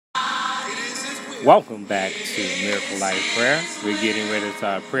Welcome back to Miracle Life Prayer. We're getting ready to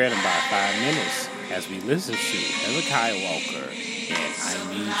start prayer in about 5 minutes as we listen to Hezekiah Walker and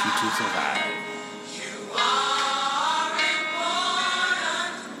I Need You to Survive.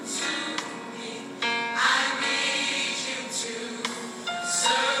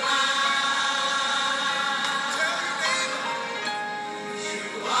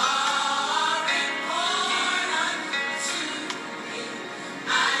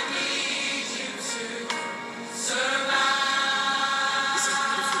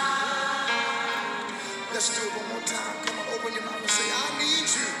 Let's do it one more time. Come on, open your mouth and say, I need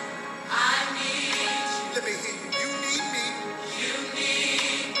you. I need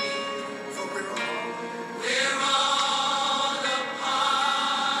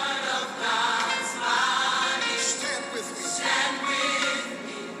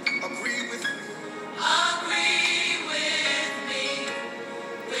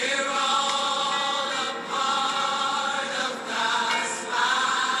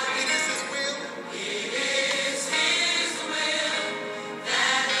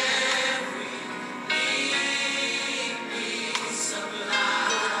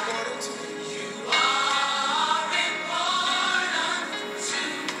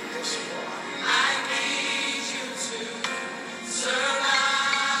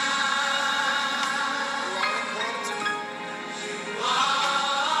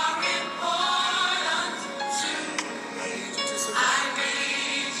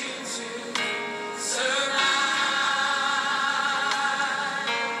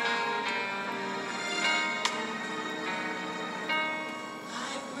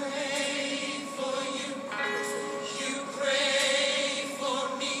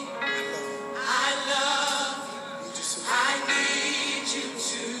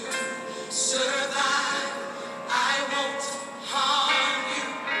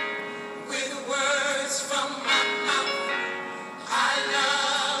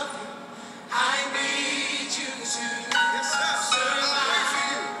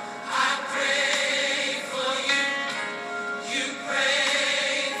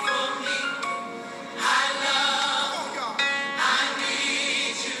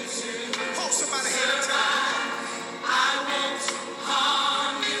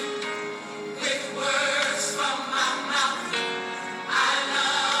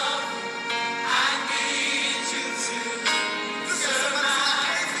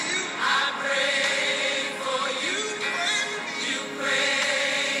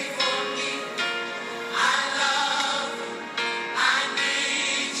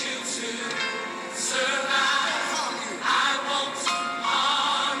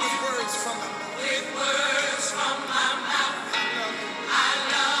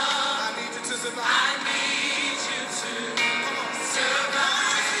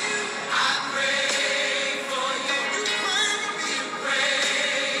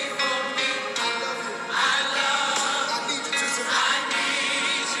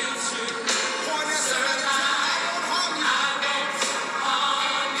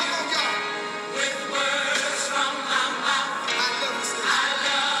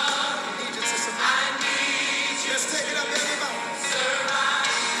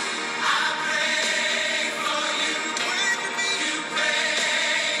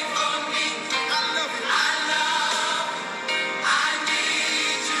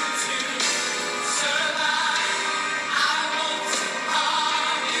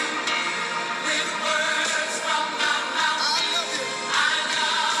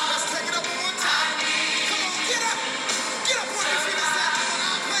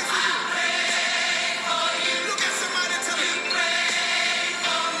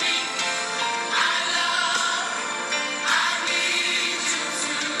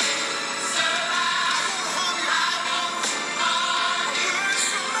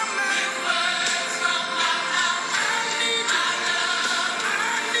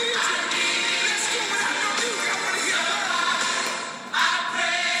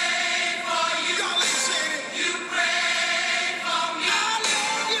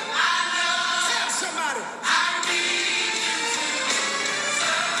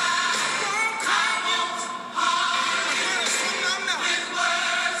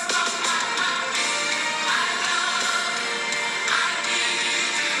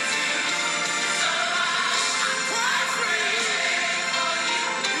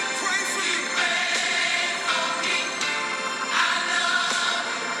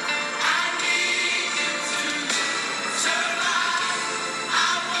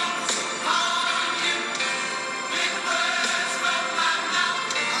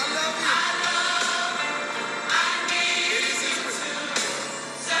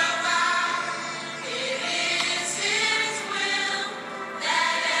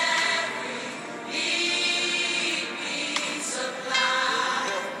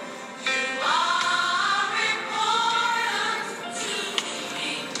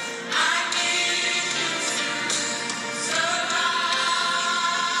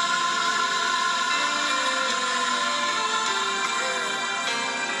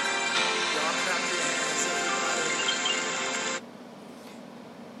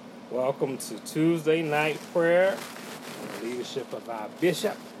Welcome to Tuesday night prayer under the leadership of our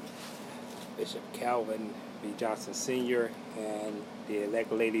Bishop Calvin B. Johnson Sr. and the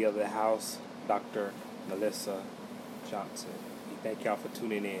elect lady of the house, Dr. Melissa Johnson. We thank y'all for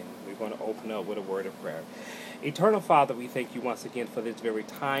tuning in. We're going to open up with a word of prayer. Eternal Father, we thank you once again for this very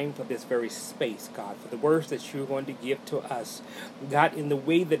time, for this very space, God, for the words that you're going to give to us, God, in the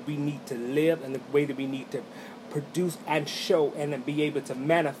way that we need to live and the way that we need to produce and show and be able to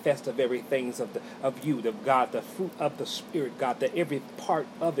manifest the very things of you, of God, the fruit of the Spirit, God, that every part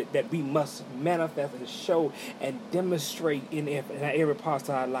of it that we must manifest and show and demonstrate in every part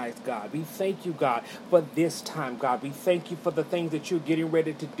of our lives, God. We thank you, God, for this time, God. We thank you for the things that you're getting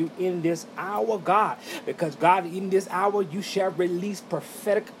ready to do in this hour, God, because, God, in this hour you shall release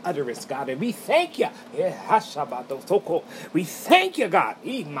prophetic utterance, God, and we thank you. We thank you, God,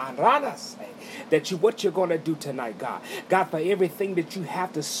 that what you're going to do tonight, God. God, for everything that you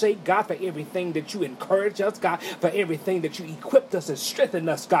have to say, God, for everything that you encourage us, God, for everything that you equipped us and strengthen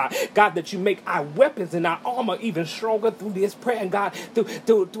us, God. God, that you make our weapons and our armor even stronger through this prayer, and God,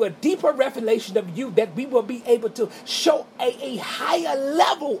 through a deeper revelation of you, that we will be able to show a higher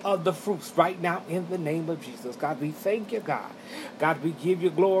level of the fruits right now in the name of Jesus. God, we thank you, God. God, we give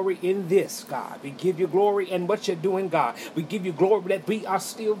you glory in this, God. We give you glory in what you're doing, God. We give you glory that we are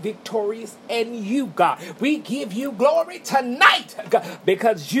still victorious in you, God. We give you glory tonight, God,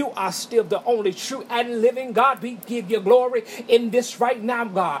 because you are still the only true and living God. We give you glory in this right now,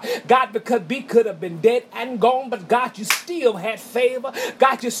 God. God, because we could have been dead and gone, but God, you still had favor.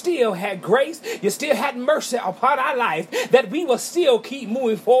 God, you still had grace. You still had mercy upon our life, that we will still keep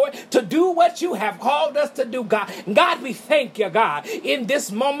moving forward to do what you have called us to do, God. God, we thank you, God, in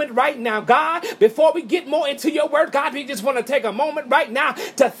this moment right now, God. Before we get more into your word, God, we just want to take a moment right now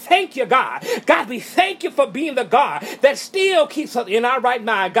to thank you, God. God, we thank you for being the God that still keeps us in our right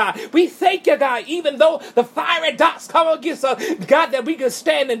mind, God. We thank you, God, even though the fiery dots come against us, God, that we can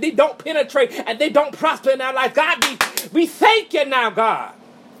stand and they don't penetrate and they don't prosper in our life. God, we thank you now, God.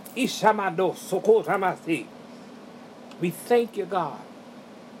 We thank you, God,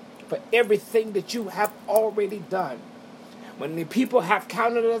 for everything that you have already done. When the people have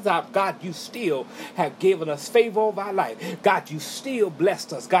counted us out, God, you still have given us favor over our life. God, you still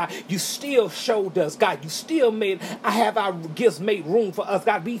blessed us. God, you still showed us. God, you still have our gifts made room for us.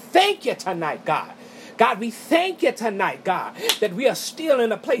 God, we thank you tonight, God. God, we thank you tonight, God, that we are still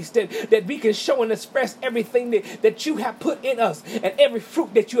in a place that we can show and express everything that you have put in us and every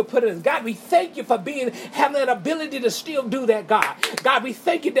fruit that you have put in us. God, we thank you for having that ability to still do that, God. God, we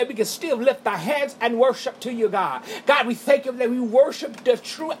thank you that we can still lift our hands and worship to you, God. God, we thank you that we worship the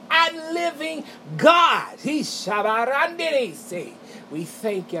true and living God. We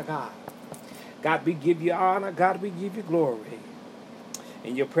thank you, God. God, we give you honor. God, we give you glory.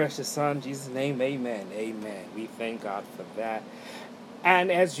 In your precious Son, Jesus' name, amen. Amen. We thank God for that.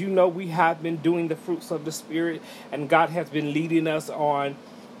 And as you know, we have been doing the fruits of the Spirit, and God has been leading us on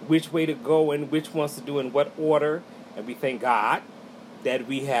which way to go and which ones to do in what order. And we thank God that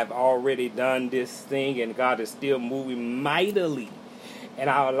we have already done this thing, and God is still moving mightily in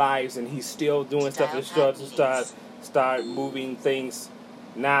our lives, and He's still doing stuff and start moving things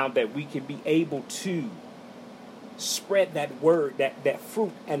now that we can be able to spread that word, that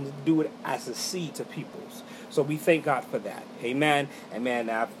fruit, and do it as a seed to peoples. So we thank God for that. Amen. Amen.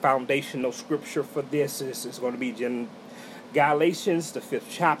 Our foundational scripture for this is going to be Galatians, the 5th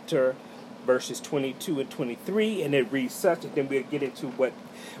chapter, verses 22 and 23, and it reads such, and then we'll get into what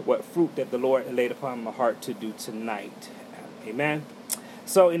fruit that the Lord laid upon my heart to do tonight. Amen.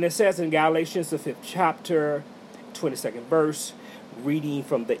 So, and it says in Galatians, the 5th chapter, 22nd verse, reading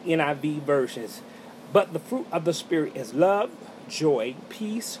from the NIV versions, but the fruit of the Spirit is love, joy,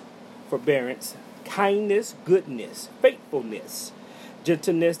 peace, forbearance, kindness, goodness, faithfulness,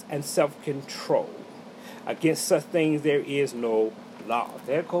 gentleness, and self-control. Against such things there is no law.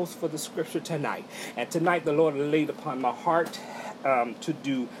 There goes for the scripture tonight. And tonight the Lord laid upon my heart to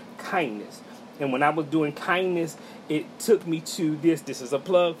do kindness. And when I was doing kindness, it took me to this. This is a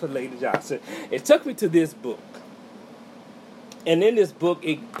plug for Lady Johnson. It took me to this book. And in this book,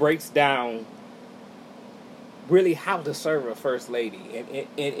 it breaks down really how to serve a first lady. And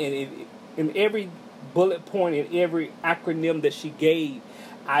in every bullet point, in every acronym that she gave,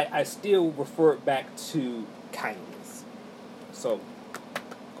 I still refer it back to kindness. So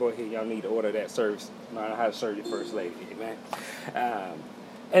go ahead, y'all need to order that service. Learn how to serve your first lady, amen.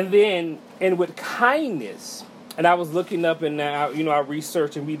 And with kindness, and I was looking up, and I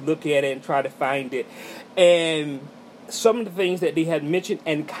research and we look at it and try to find it, and some of the things that they had mentioned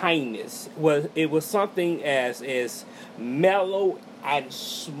in kindness was something as mellow and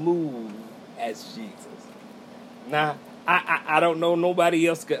smooth as Jesus. Now, I don't know, nobody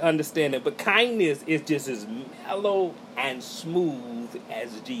else can understand it, but kindness is just as mellow and smooth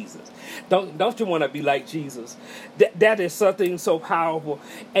as Jesus. Don't you want to be like Jesus? That is something so powerful.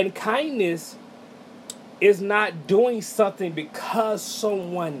 And kindness is not doing something because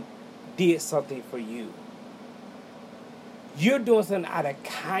someone did something for you. You're doing something out of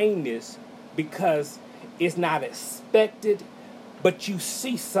kindness because it's not expected, but you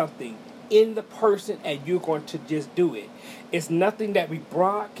see something in the person and you're going to just do it. It's nothing that we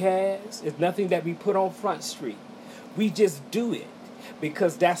broadcast. It's nothing that we put on Front Street. We just do it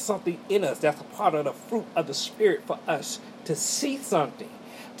because that's something in us. That's a part of the fruit of the Spirit for us to see something,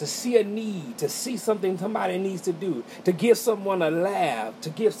 to see a need, to see something somebody needs to do, to give someone a laugh, to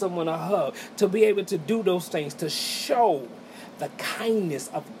give someone a hug, to be able to do those things, to show the kindness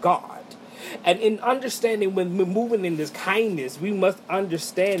of God. And in understanding, when we're moving in this kindness, we must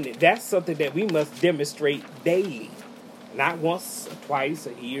understand it. That's something that we must demonstrate daily, not once or twice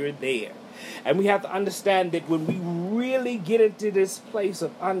or here or there. And we have to understand that when we really get into this place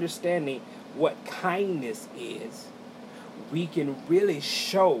of understanding what kindness is, we can really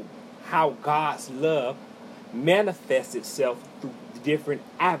show how God's love manifests itself through different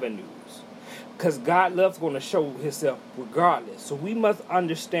avenues. Because God's love is going to show himself regardless. So we must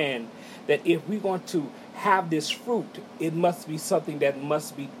understand that if we're going to have this fruit, it must be something that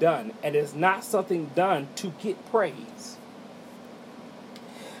must be done. And it's not something done to get praise.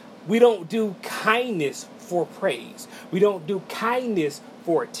 We don't do kindness for praise. We don't do kindness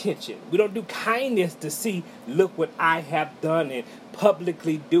for attention. We don't do kindness to see, look what I have done, and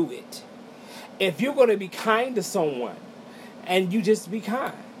publicly do it. If you're going to be kind to someone, and you just be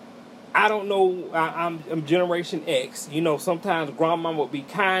kind. I don't know, I'm Generation X. You know, sometimes grandma would be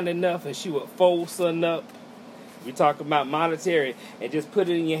kind enough and she would fold something up. We're talking about monetary, and just put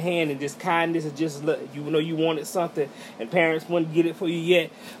it in your hand, and just kindness, and just look, you know you wanted something and parents wouldn't get it for you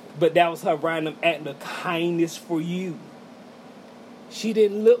yet, but that was her random act of kindness for you. She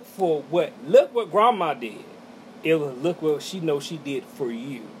didn't look for look what grandma did. It was look what she knows she did for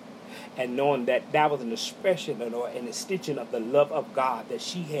you. And knowing that that was an expression or an extension of the love of God that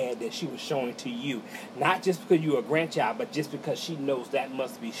she had, that she was showing to you. Not just because you were a grandchild, but just because she knows that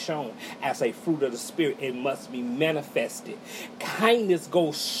must be shown as a fruit of the Spirit. It must be manifested. Kindness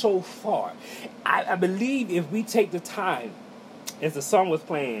goes so far. I believe if we take the time, as the song was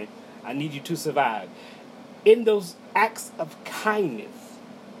playing, I Need You to Survive, in those acts of kindness,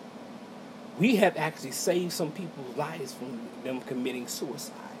 we have actually saved some people's lives from them committing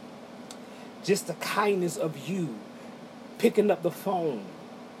suicide. Just the kindness of you picking up the phone,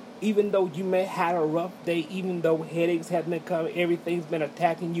 even though you may have a rough day, even though headaches have been coming, everything's been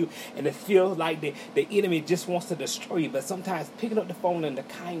attacking you, and it feels like the enemy just wants to destroy you. But sometimes picking up the phone and the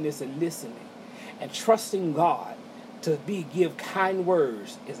kindness and listening and trusting God to give kind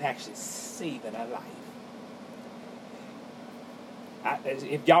words is actually saving a life.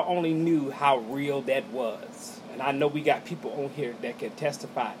 If y'all only knew how real that was, and I know we got people on here that can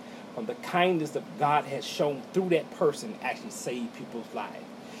testify from the kindness that God has shown through that person, actually saved people's lives,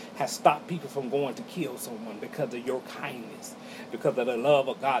 has stopped people from going to kill someone because of your kindness, because of the love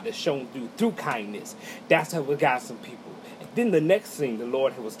of God that's shown through kindness. That's how we got some people. And then the next thing the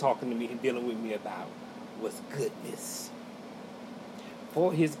Lord was talking to me and dealing with me about was goodness.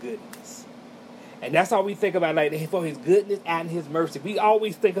 For his goodness. And that's all we think about, like, for his goodness and his mercy. We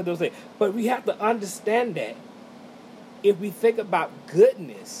always think of those things. But we have to understand that if we think about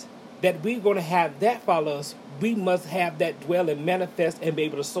goodness, that we're going to have that follow us, we must have that dwell and manifest and be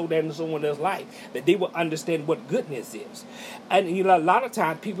able to sow that in someone else's life, that they will understand what goodness is. And you know, a lot of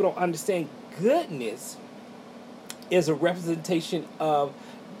times people don't understand goodness is a representation of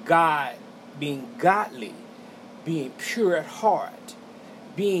God being godly, being pure at heart,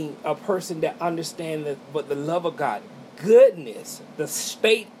 being a person that understands the love of God. Goodness, the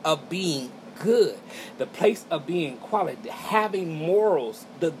state of being good, the place of being quality, having morals,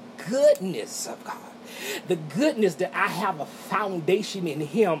 the goodness of God, the goodness that I have a foundation in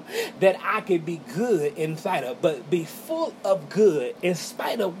him that I can be good inside of, but be full of good in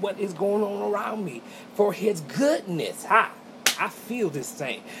spite of what is going on around me. For his goodness, I feel this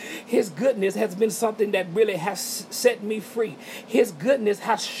thing. His goodness has been something that really has set me free. His goodness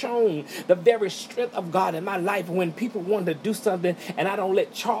has shown the very strength of God in my life when people want to do something and I don't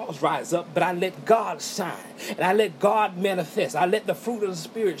let Charles rise up, but I let God shine and I let God manifest. I let the fruit of the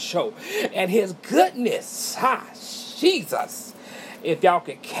Spirit show. And his goodness, Jesus, if y'all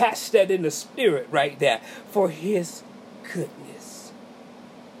could catch that in the spirit right there, for his goodness.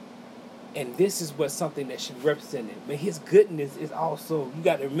 And this is what something that should represent it. But his goodness is also, you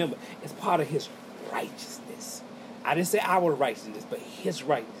got to remember, it's part of his righteousness. I didn't say our righteousness, but his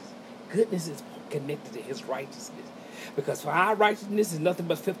righteousness. Goodness is connected to his righteousness. Because for our righteousness is nothing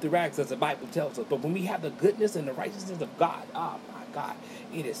but filthy rags, as the Bible tells us. But when we have the goodness and the righteousness of God, oh my God,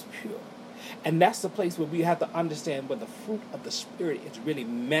 it is pure. And that's the place where we have to understand where the fruit of the Spirit is really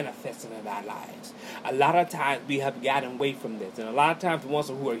manifesting in our lives. A lot of times we have gotten away from this. And a lot of times the ones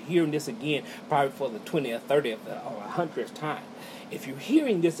who are hearing this again, probably for the 20th, 30th, or 100th time, if you're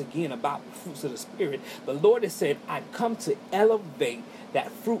hearing this again about the fruits of the Spirit, the Lord has said, I come to elevate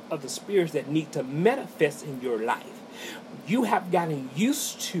that fruit of the Spirit that need to manifest in your life. You have gotten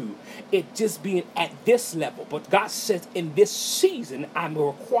used to it just being at this level. But God says in this season, I'm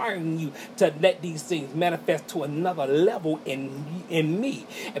requiring you to let these things manifest to another level in me.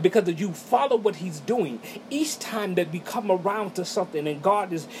 And because if you follow what he's doing, each time that we come around to something and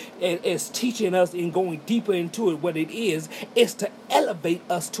God is teaching us and going deeper into it, what it is to elevate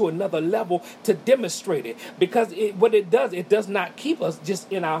us to another level to demonstrate it. Because what it does not keep us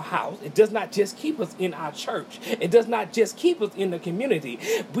just in our house. It does not just keep us in our church. It does not just keep us in the community.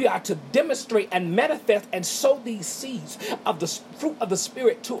 We are to demonstrate and manifest and sow these seeds of the fruit of the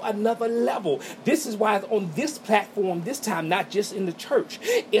Spirit to another level. This is why it's on this platform this time, not just in the church.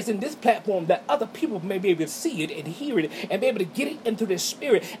 It's in this platform that other people may be able to see it and hear it and be able to get it into their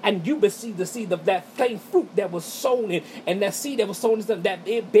spirit, and you will see the seed of that same fruit that was sown in, and that seed that was sown in something that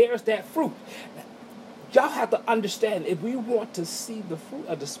it bears that fruit. Y'all have to understand, if we want to see the fruit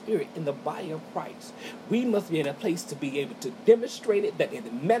of the Spirit in the body of Christ, we must be in a place to be able to demonstrate it, that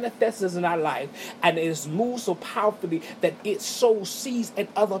it manifests in our life, and it is moved so powerfully that it sows seeds in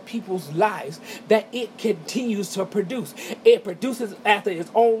other people's lives, that it continues to produce. It produces after its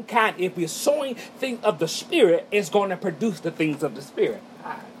own kind. If we're sowing things of the Spirit, it's going to produce the things of the Spirit.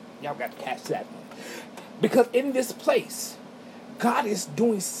 Y'all got to catch that one. Because in this place, God is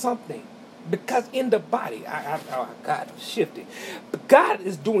doing something. Because in the body, oh God, I'm shifting. But God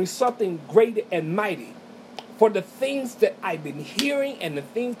is doing something great and mighty for the things that I've been hearing and the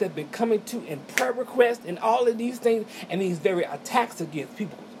things that have been coming to in prayer requests and all of these things and these very attacks against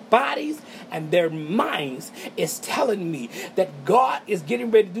people's bodies and their minds is telling me that God is getting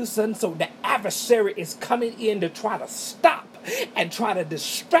ready to do something, so the adversary is coming in to try to stop and try to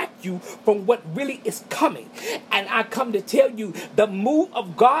distract you from what really is coming. And I come to tell you the move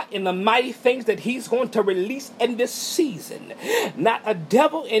of God in the mighty things that he's going to release in this season. Not a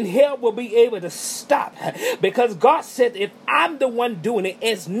devil in hell will be able to stop, because God said if I'm the one doing it,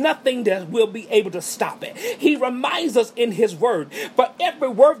 it's nothing that will be able to stop it. He reminds us in his word, for every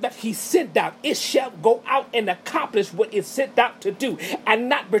word that he sent out, it shall go out and accomplish what it sent out to do and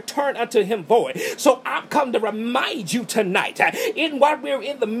not return unto him void. So I've come to remind you tonight, while we're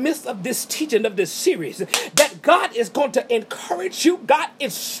in the midst of this teaching of this series, that God is going to encourage you. God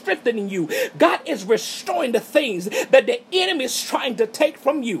is strengthening you. God is restoring the things that the enemy is trying to take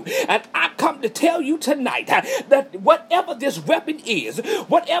from you. And I come to tell you tonight that whatever this weapon is,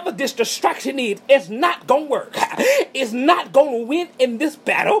 whatever this distraction is, it's not going to work. It's not going to win in this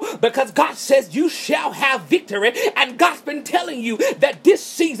battle, because God says you shall have victory. And God's been telling you that this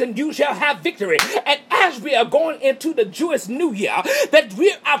season you shall have victory. And as we are going into the Jewish New Year, that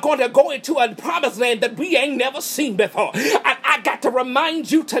we are going to go into a promised land that we ain't never seen before. And I got to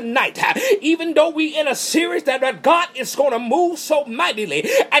remind you tonight, even though we in a series that God is going to move so mightily,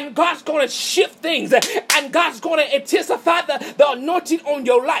 and God's going to shift things, and God's going to intensify the anointing on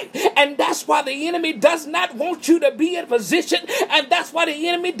your life. And that's why the enemy does not want you to be in position, and that's why the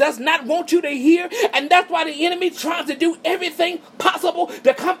enemy does not want you to hear, and that's why the enemy tries to do everything possible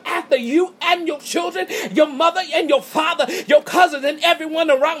to come after you and your children, your mother and your father, your cousins and everyone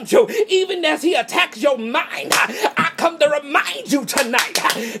around you, even as he attacks your mind. I come to remind you tonight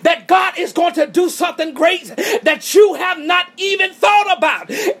that God is going to do something great that you have not even thought about.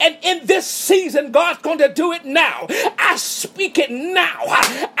 And in this season, God's going to do it now. I speak it now.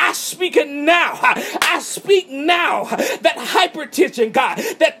 I speak it now. I speak now that hypertension, God,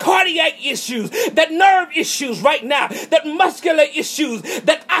 that cardiac issues, that nerve issues right now, that muscular issues,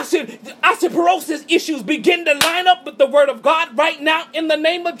 that osteoporosis issues begin to line up with the word of God right now in the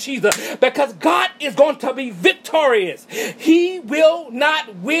name of Jesus, because God is going to be victorious. He will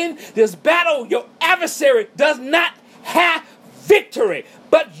not win this battle. Your adversary does not have victory.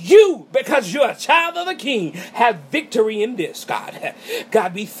 But you, because you're a child of the King, have victory in this, God.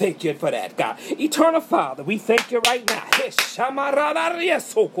 God, we thank you for that, God. Eternal Father, we thank you right now.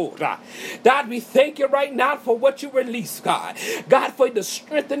 God, we thank you right now for what you released, God. God, for the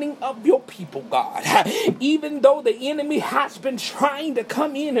strengthening of your people, God. Even though the enemy has been trying to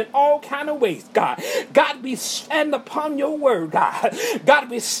come in all kind of ways, God. God, we stand upon your word, God. God,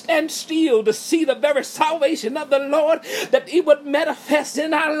 we stand still to see the very salvation of the Lord, that it would manifest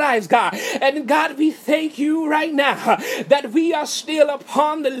in our lives, God. And God, we thank you right now that we are still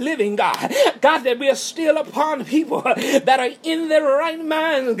upon the living, God. God, that we are still upon people that are in their right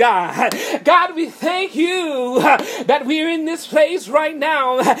minds, God. God, we thank you that we're in this place right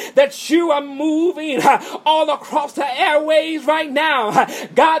now, that you are moving all across the airways right now.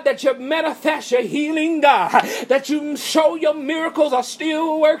 God, that you manifest your healing, God, that you show your miracles are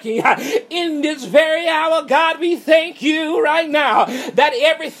still working in this very hour. God, we thank you right now that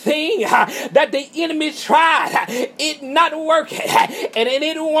everything that the enemy tried, it not working, and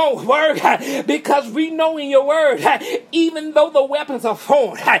it won't work, because we know in your word, even though the weapons are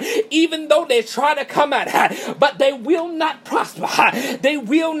formed, even though they try to come out, but they will not prosper, they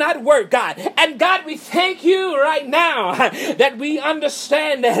will not work, God. And God, we thank you right now that we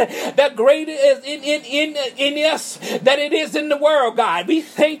understand that greater is in us than it is in the world, God. We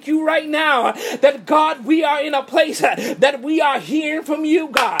thank you right now that, God, we are in a place that we are hearing from you,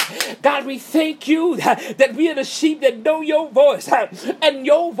 God. God, we thank you that we are the sheep that know your voice, and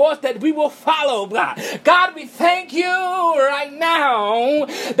your voice that we will follow, God. God, we thank you right now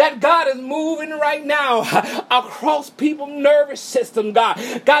that God is moving right now across people's nervous system, God.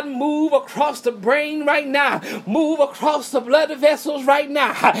 God, move across the brain right now. Move across the blood vessels right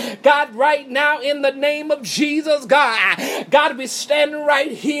now. God, right now, in the name of Jesus, God. God, we stand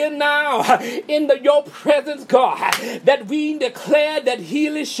right here now in your presence, God, that we declare that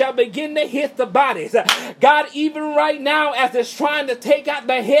healing shall begin to hit the bodies. God, even right now, as it's trying to take out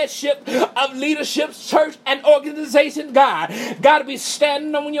the headship of leadership, church, and organization, God. God, we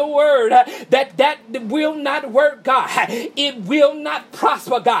stand on your word that will not work, God. It will not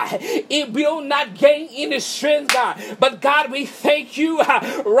prosper, God. It will not gain any strength, God. But God, we thank you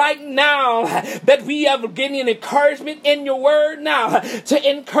right now that we are getting encouragement in your word now to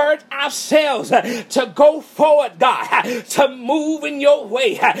encourage ourselves to go forward, God, to move in your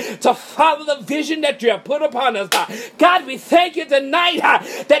way, to follow the vision that you have put upon us, God. God, we thank you tonight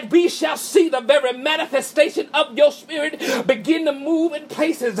that we shall see the very manifestation of your spirit begin to move in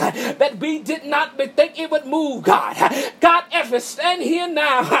places that we did not think it would move, God. God, as we stand here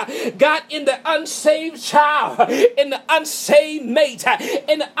now, God, in the unsaved child, in the unsaved mate,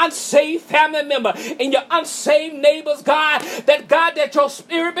 in the unsaved family member, in your unsaved neighbors, God, that your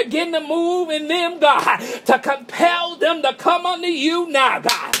spirit begin to move in them, God, to compel them to come unto you now,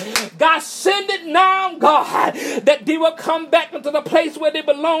 God. God, send it now, God, that they will come back into the place where they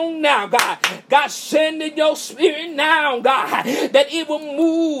belong now, God. God, send in your spirit now, God, that it will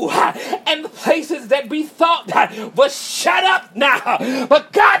move and the places that we thought was shut up now.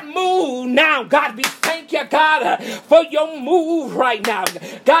 But God, move now. God, we thank you, God, for your move right now.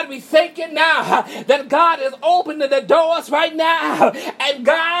 God, we thank you now that God is opening the doors right now. And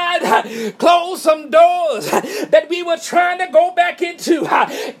God, close some doors that we were trying to go back into.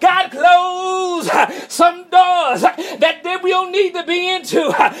 God, close some doors that we'll need to be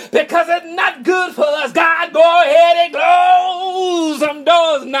into because it's not good for us. God, go ahead and close some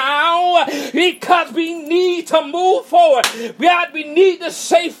doors now because we need to move forward. God, we need to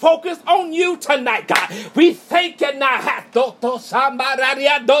stay focused on you tonight, God. We thank you now. God,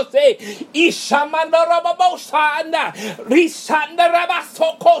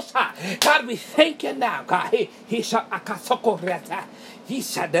 we thank you now, God.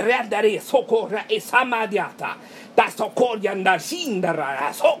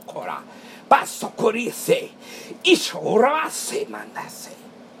 Basokorise, Ishorase Mandase,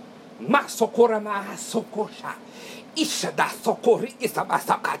 Masokorama Sokosha, Ishada Sokori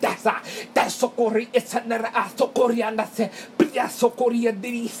Isabasakadasa, Dasokori Isanara Sokorianase, Pia Sokoria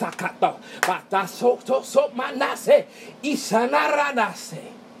Dirisakato, Bata Soto Manase, Isanaranase,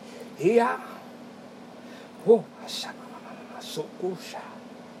 Here, Oh, Shama Sokosha,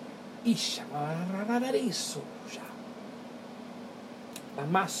 Ishamaranarisosha.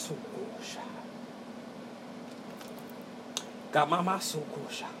 Amasukosha.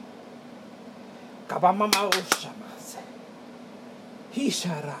 Gamamasukosha. Kabamamaoshamase.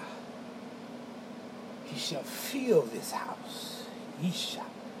 Hishara. He shall fill this house. Isha.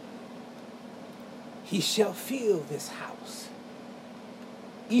 He shall fill this house.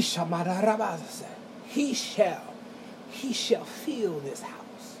 Isha Madarabase. He shall fill this house.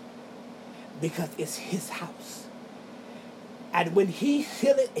 because it's his house. And when he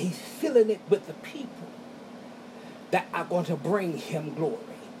fill it, he's filling it with the people that are going to bring him glory,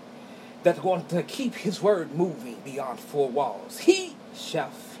 that are going to keep his word moving beyond four walls. He shall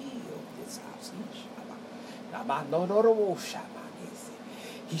fill this house.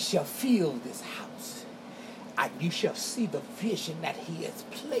 He shall fill this house. And you shall see the vision that he has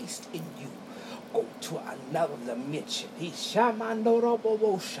placed in you go to another dimension. He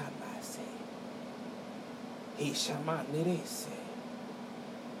shamanorobo. He shamanirese.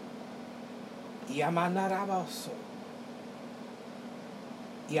 Yamanarabaso.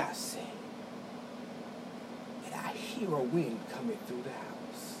 Yase. And I hear a wind coming through the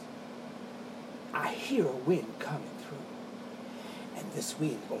house. I hear a wind coming through. And this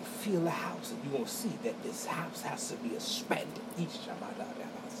wind is going to fill the house, and you're going to see that this house has to be expanded.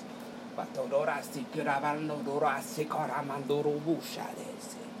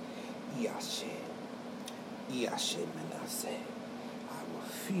 I will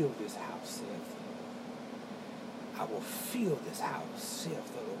fill this house, saith the Lord. I will fill this house, saith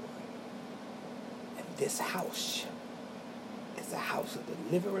the Lord. And this house is a house of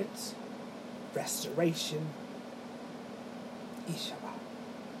deliverance, restoration,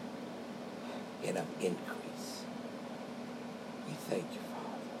 and of increase. We thank you,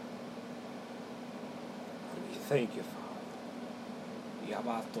 Father. We thank you, Father.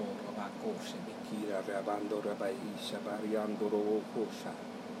 Yabato Rabakosha Bikira Rabando Rabaisha Bariando Robokosha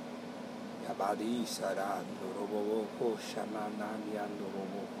Yabadi Sarando Robokosha Mananiando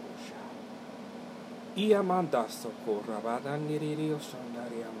Robokosha Iamandasto Rabada Nirio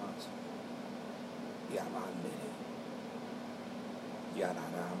Sondariamas Yamandere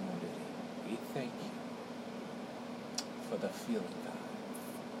Yararamore. We thank you for the feeling, God.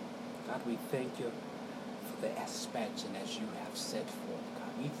 God, we thank you for the expansion as you have set forth,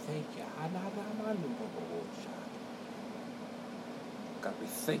 God. We thank you. God, we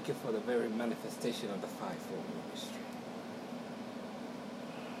thank you for the very manifestation of the fivefold ministry.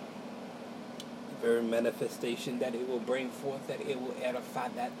 The very manifestation that it will bring forth, that it will edify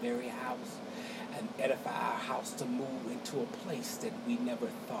that very house and edify our house to move into a place that we never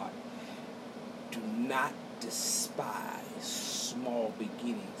thought. Do not despise small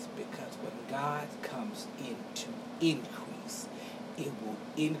beginnings, because when God comes in to increase, it will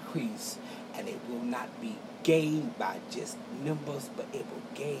increase, and it will not be gained by just numbers, but it will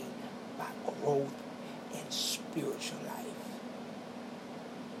gain by growth and spiritual life.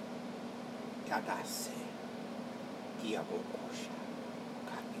 God, I say, God, we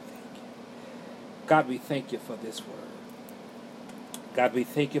thank you. God, we thank you for this word. God, we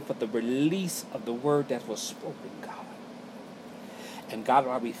thank you for the release of the word that was spoken, God. And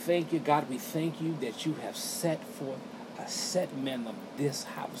God, we thank you, God, we thank you that you have set forth a set man of this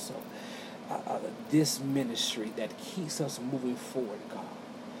house, of this ministry that keeps us moving forward, God.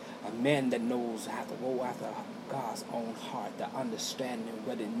 A man that knows how to go after God's own heart, the understanding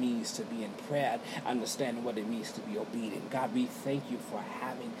what it means to be in prayer, understanding what it means to be obedient. God, we thank you for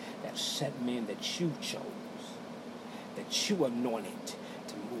having that set man that you chose, that you anointed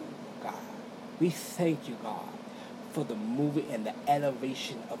to move, God. We thank you, God, for the moving and the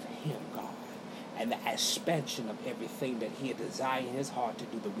elevation of him, God, and the expansion of everything that he had desired in his heart to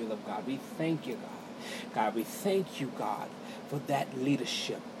do the will of God. We thank you, God. God, we thank you, God, for that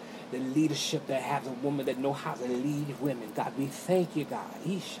leadership, the leadership that has a woman that knows how to lead women. God, we thank you, God.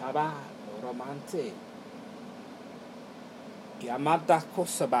 Ishaba romante. Yamada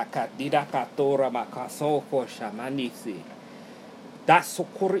kosabaka didakatora makaso kosha manisi.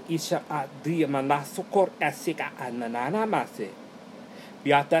 Dasokor isha adria manasokor asika ananana mase.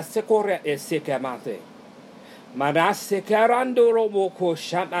 Biata sekora esika mate. Manase karando roboko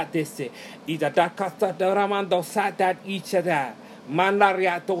shamatese. Ida dakata daramando sadat ichada.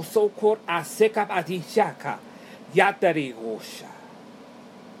 Manariato sokor asika atishaka. Yatari gosha.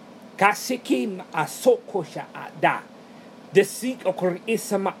 Kasikim asokosha ada. The seek okor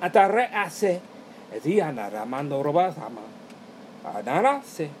isama atare ase. Diana ramando robasama. Adana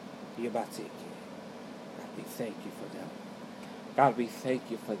se yabatiki. God, we thank you for them. God, we thank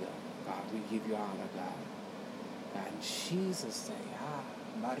you for them. God, we give you honor, God. God, in Jesus' name.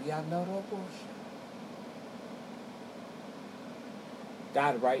 Mariana Robosha.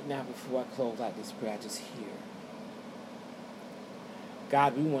 God, right now, before I close out this prayer, just hear.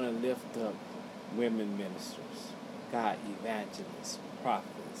 God, we want to lift up women ministers. God, evangelists,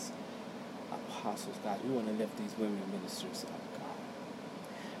 prophets, apostles. God, we want to lift these women ministers up, God.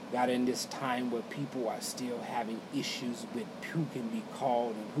 God, in this time where people are still having issues with who can be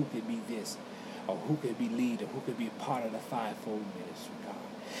called and who can be this, or who can be lead, or who can be part of the fivefold ministry, God.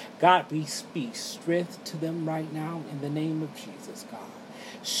 God, we speak strength to them right now in the name of Jesus, God.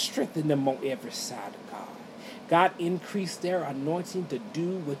 Strengthen them on every side, God. God, increase their anointing to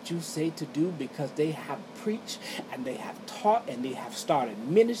do what you say to do, because they have preached and they have taught and they have started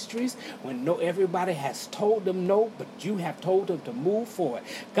ministries when everybody has told them no, but you have told them to move forward.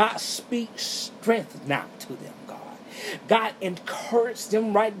 God, speak strength now to them, God. God, encourage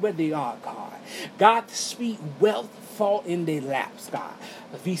them right where they are, God. God, speak wealth fall in their laps, God.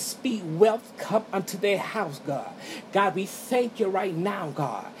 We speak wealth come unto their house, God. God, we thank you right now,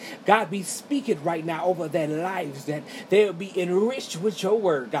 God. God, we speak it right now over their lives, that they'll be enriched with your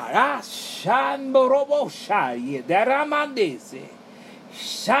word, God. Ah, shandorobo shaye, daramandese,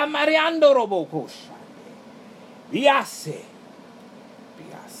 shamariandorobo koshaye, biase,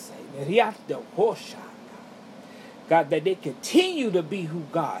 neriato kosha. God, that they continue to be who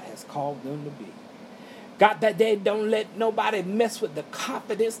God has called them to be. God, that they don't let nobody mess with the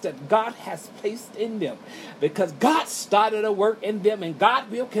confidence that God has placed in them. Because God started a work in them and God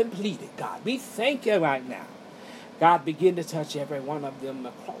will complete it, God. We thank you right now. God, begin to touch every one of them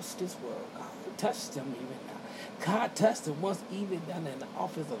across this world, God. Touch them even now. God, touch them once even done in the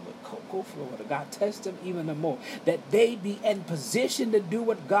office of the Cocoa, Florida. God, touch them even more. That they be in position to do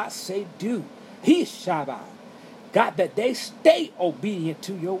what God say do. He Shabbat. God, that they stay obedient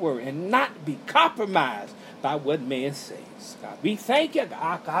to your word and not be compromised by what man says. God, we thank you.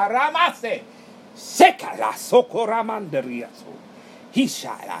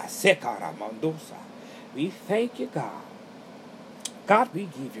 We thank you, God. God, we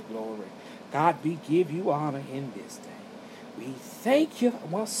give you glory. God, we give you honor in this day. We thank you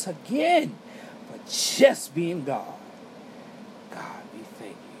once again for just being God. God, we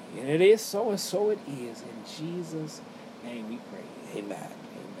thank you. And it is so, and so it is. In Jesus' name we pray. Amen.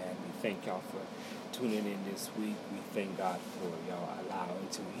 Amen. We thank y'all for tuning in this week. We thank God for y'all allowing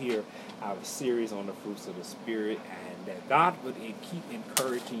to hear our series on the fruits of the Spirit, and that God would keep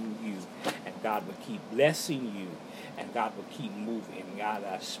encouraging you, and God would keep blessing you, and God will keep moving. God,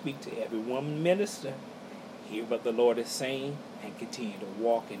 I speak to every woman minister, hear what the Lord is saying, and continue to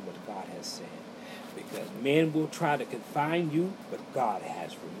walk in what God has said. Because men will try to confine you, but God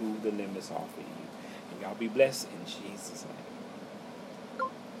has removed the limits off of you. And y'all be blessed in Jesus' name.